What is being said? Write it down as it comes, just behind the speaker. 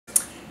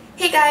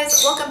Hey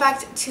guys, welcome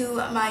back to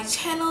my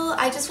channel.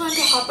 I just wanted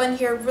to hop on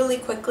here really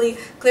quickly.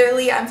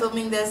 Clearly I'm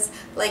filming this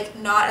like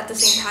not at the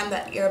same time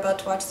that you're about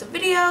to watch the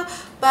video,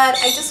 but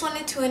I just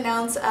wanted to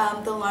announce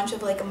the launch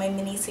of like my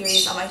mini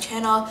series on my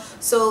channel.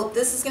 So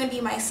this is going to be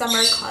my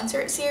summer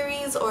concert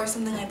series or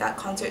something like that,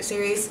 concert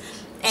series.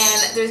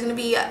 And there's going to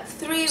be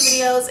 3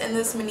 videos in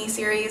this mini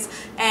series,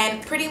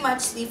 and pretty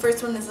much the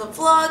first one is a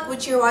vlog,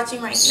 which you're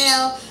watching right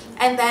now.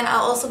 And then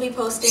I'll also be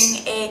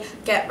posting a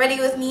get ready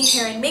with me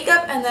hair and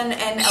makeup, and then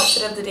an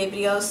outfit of the day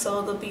video.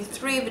 So there'll be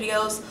 3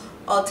 videos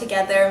all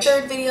together.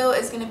 Third video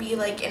is going to be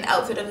like an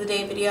outfit of the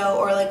day video,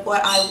 or like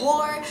what I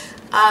wore,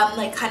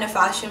 like kind of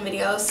fashion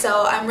video.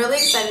 So I'm really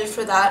excited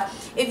for that.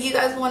 If you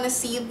guys want to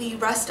see the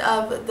rest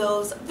of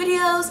those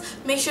videos,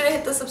 make sure to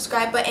hit the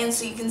subscribe button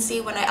so you can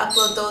see when I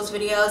upload those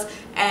videos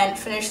and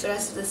finish the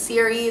rest of the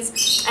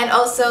series, and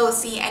also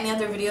see any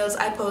other videos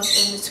I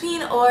post in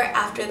between or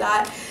after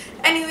that.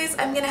 Anyways,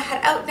 I'm gonna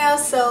head out now,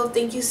 so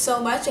thank you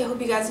so much. I hope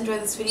you guys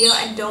enjoyed this video,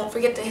 and don't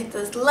forget to hit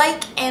this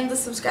like and the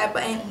subscribe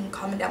button and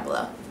comment down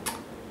below.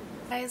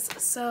 Guys,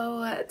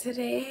 so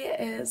today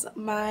is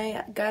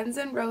my Guns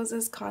N'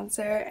 Roses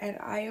concert, and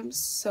I am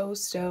so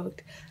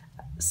stoked.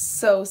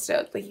 So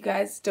stoked. Like, you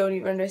guys don't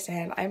even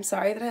understand. I'm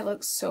sorry that I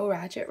look so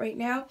ratchet right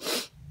now.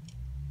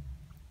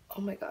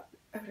 Oh my god,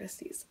 I'm gonna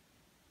sneeze.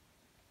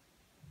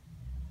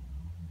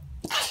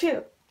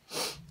 Achoo.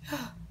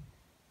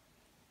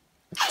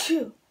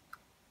 Achoo.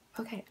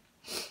 Okay.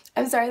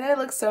 I'm sorry that I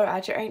look so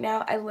ratchet right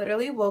now. I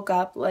literally woke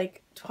up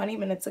like 20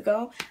 minutes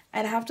ago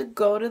and I have to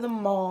go to the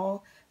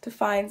mall to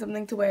find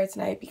something to wear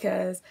tonight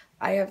because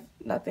I have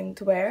nothing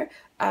to wear,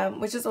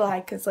 which is a lie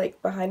because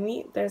like behind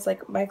me there's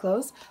like my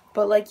clothes,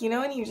 but like, you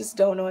know, when you just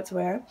don't know what to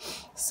wear,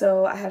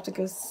 so I have to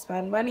go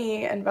spend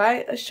money and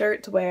buy a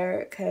shirt to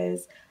wear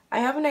because I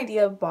have an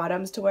idea of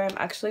bottoms to wear. I'm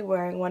actually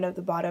wearing one of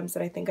the bottoms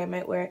that I think I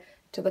might wear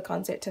to the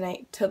concert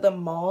tonight to the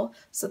mall,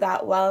 so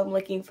that while I'm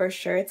looking for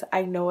shirts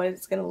I know what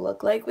it's gonna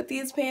look like with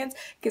these pants.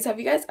 Because have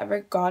you guys ever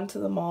gone to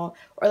the mall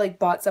or like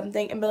bought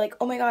something and be like,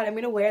 oh my god, I'm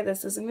gonna wear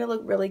this is gonna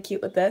look really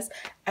cute with this,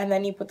 and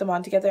then you put them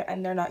on together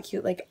and they're not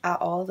cute, like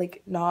at all,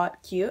 like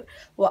not cute?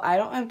 Well, I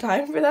don't have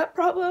time for that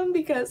problem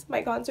because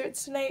my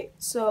concert's tonight.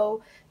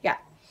 So yeah,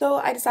 so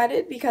I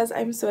decided, because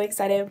I'm so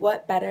excited,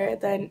 what better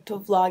than to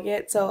vlog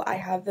it so I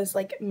have this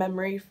like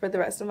memory for the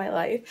rest of my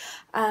life.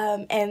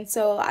 And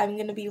so I'm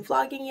gonna be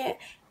vlogging it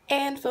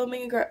and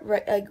filming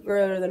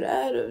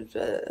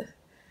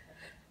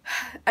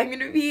I'm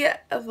gonna be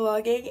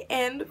vlogging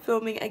and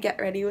filming a get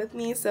ready with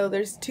me. So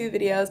there's 2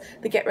 videos.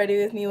 The get ready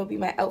with me will be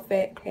my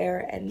outfit,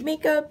 hair, and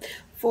makeup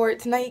for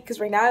tonight,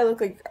 because right now I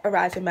look like a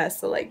ratchet mess,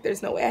 so like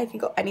there's no way I can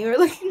go anywhere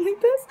looking like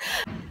this.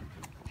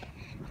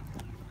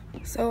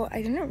 So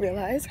I didn't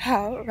realize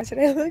how ratchet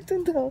I looked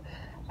until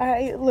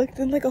I looked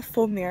in like a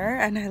full mirror,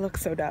 and I look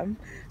so dumb,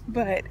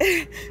 but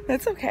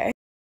that's okay.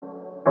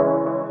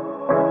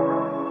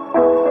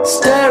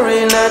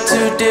 Staring at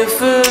 2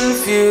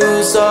 different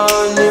views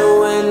on your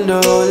window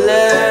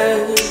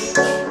ledge.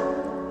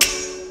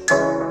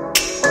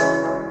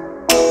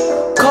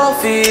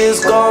 Coffee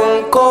is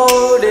gone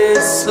cold,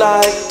 it's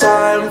like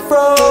time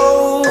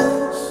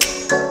froze.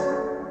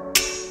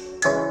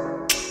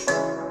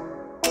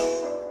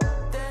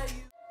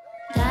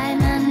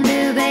 Diamond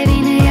blue,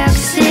 baby, New York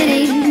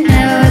City.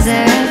 Never was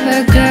there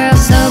ever a girl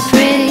so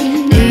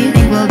pretty. Do you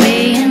think we'll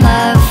be in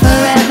love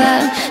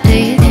forever? Do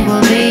you think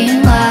we'll be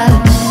in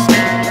love?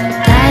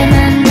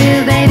 Diamond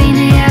blue, baby,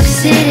 New York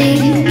City.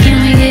 Can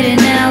we get it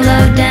now,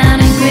 low down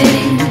and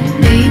gritty?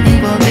 Do you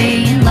think we'll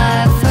be in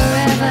love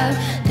forever?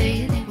 Do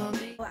you think we'll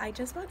be? Well, I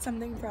just bought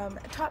something from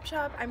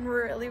Topshop. I'm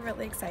really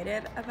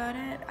excited about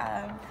it.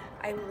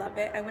 I love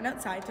it. I went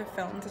outside to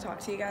film to talk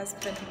to you guys,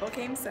 but then people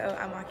came, so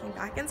I'm walking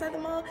back inside the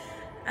mall.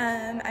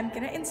 I'm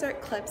gonna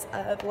insert clips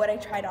of what I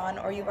tried on,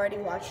 or you've already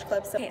watched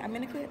clips. Okay, I'm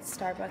gonna go get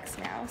Starbucks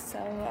now, so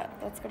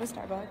let's go to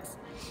Starbucks.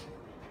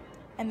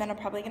 And then I'm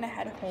probably gonna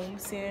head home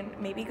soon.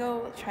 Maybe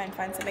go try and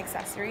find some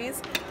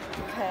accessories,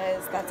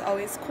 because that's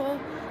always cool.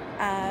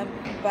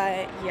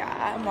 But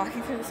yeah, I'm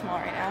walking through this mall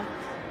right now.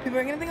 People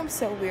are gonna think I'm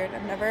so weird.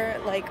 I've never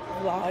like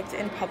vlogged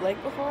in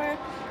public before,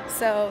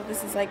 so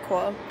this is like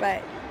cool.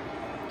 But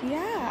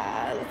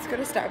yeah, let's go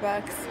to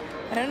Starbucks.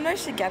 I don't know what I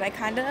should get. I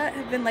kind of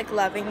have been like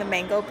loving the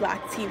mango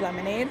black tea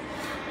lemonade,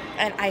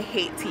 and I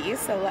hate tea,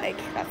 so like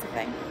that's the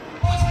thing.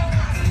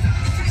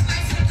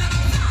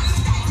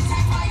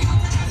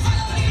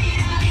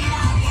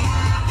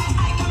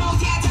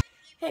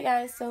 Hey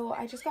guys, so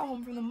I just got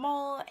home from the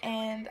mall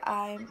and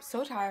I'm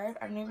so tired.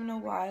 I don't even know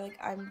why, like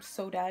I'm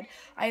so dead.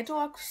 I had to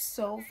walk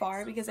so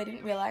far because I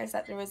didn't realize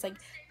that there was like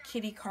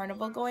kiddie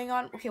carnival going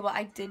on. Okay, well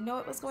I did know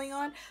it was going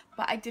on,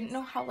 but I didn't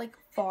know how like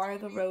far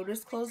the road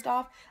was closed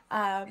off.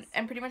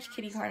 And pretty much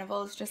kiddie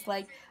carnival is just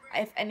like,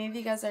 if any of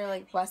you guys are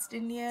like West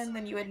Indian,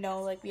 then you would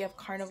know like we have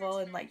carnival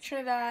in like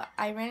Trinidad.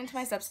 I ran into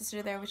my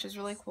stepsister there, which is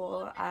really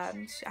cool. I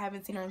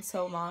haven't seen her in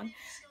so long,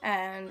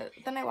 and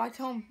then I walked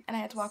home and I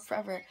had to walk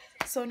forever.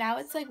 So now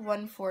it's like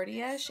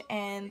 1:40ish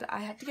and I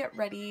have to get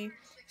ready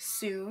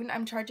soon.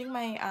 I'm charging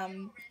my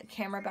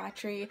camera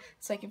battery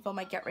so I can film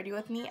my get ready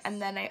with me,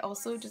 and then I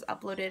also just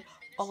uploaded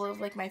all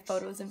of like my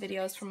photos and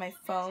videos from my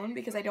phone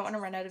because I don't want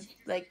to run out of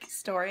like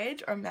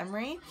storage or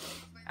memory.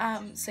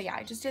 So yeah,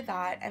 I just did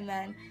that, and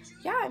then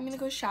yeah, I'm gonna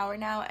go shower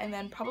now and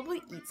then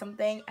probably eat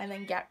something and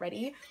then get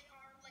ready.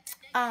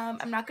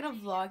 I'm not gonna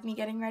vlog me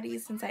getting ready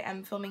since I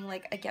am filming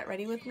like a get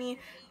ready with me,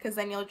 because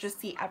then you'll just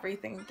see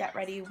everything get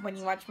ready when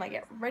you watch my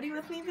get ready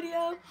with me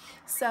video.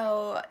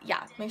 So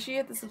yeah, make sure you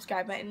hit the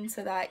subscribe button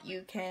so that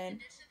you can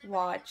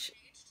watch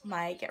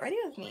my get ready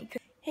with me.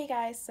 Hey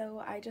guys,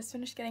 so I just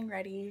finished getting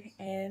ready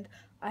and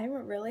I'm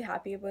really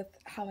happy with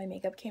how my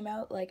makeup came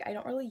out. Like, I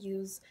don't really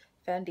use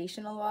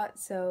foundation a lot,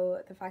 so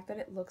the fact that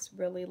it looks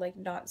really like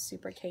not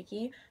super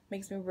cakey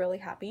makes me really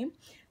happy.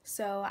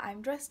 So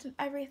I'm dressed in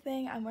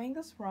everything. I'm wearing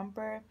this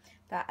romper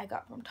that I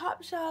got from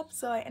Topshop,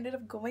 so I ended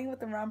up going with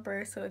the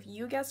romper. So if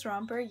you guessed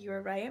romper, you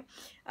were right.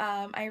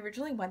 I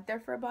originally went there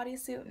for a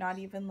bodysuit, not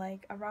even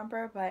like a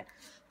romper, but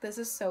this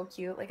is so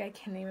cute. Like, I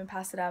can't even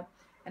pass it up.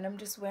 And I'm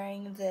just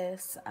wearing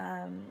this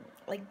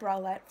like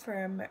bralette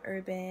from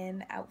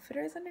Urban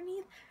Outfitters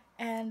underneath,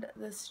 and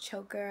this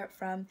choker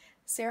from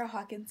Sarah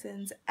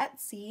Hawkinson's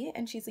Etsy,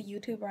 and she's a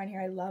YouTuber on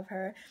here. I love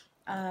her.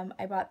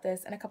 I bought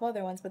this and a couple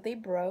other ones, but they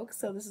broke,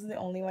 so this is the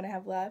only one I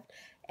have left,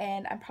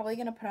 and I'm probably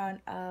gonna put on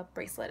a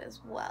bracelet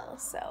as well.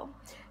 So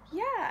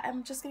yeah,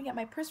 I'm just gonna get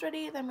my purse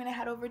ready, then I'm gonna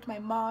head over to my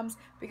mom's,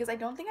 because I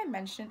don't think I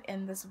mentioned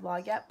in this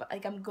vlog yet, but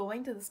like, I'm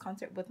going to this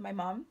concert with my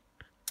mom.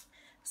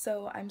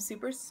 So I'm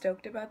super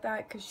stoked about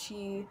that, because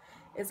she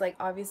is like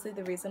obviously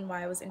the reason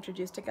why I was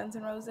introduced to Guns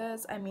N'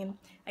 Roses. I mean,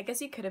 I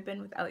guess you could have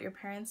been without your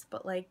parents,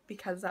 but like,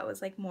 because that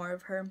was like more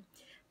of her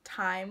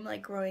time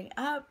like growing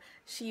up,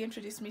 she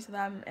introduced me to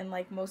them and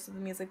like most of the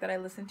music that I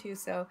listen to.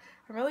 So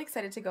I'm really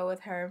excited to go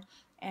with her,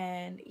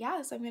 and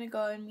yeah, so I'm gonna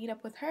go and meet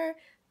up with her,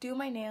 do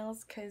my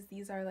nails, because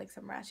these are like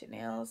some ratchet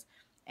nails,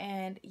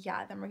 and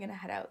yeah, then we're gonna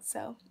head out.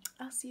 So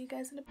I'll see you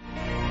guys in a bit.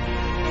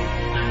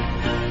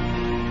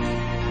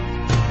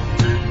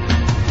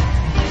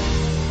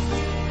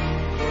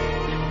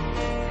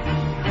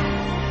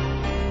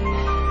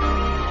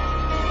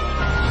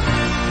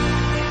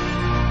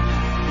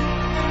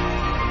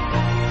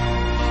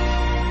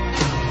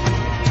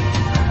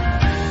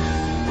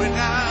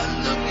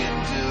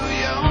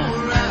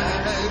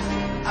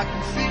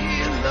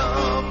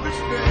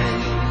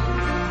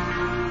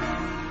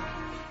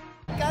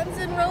 Guns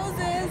N'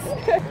 Roses!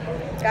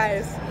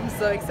 Guys, I'm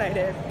so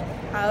excited.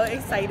 How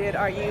excited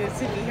are you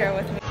to be here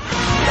with me?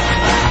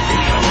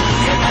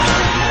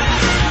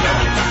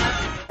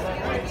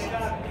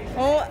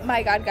 Oh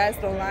my god, guys,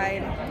 the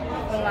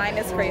line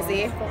is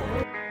crazy.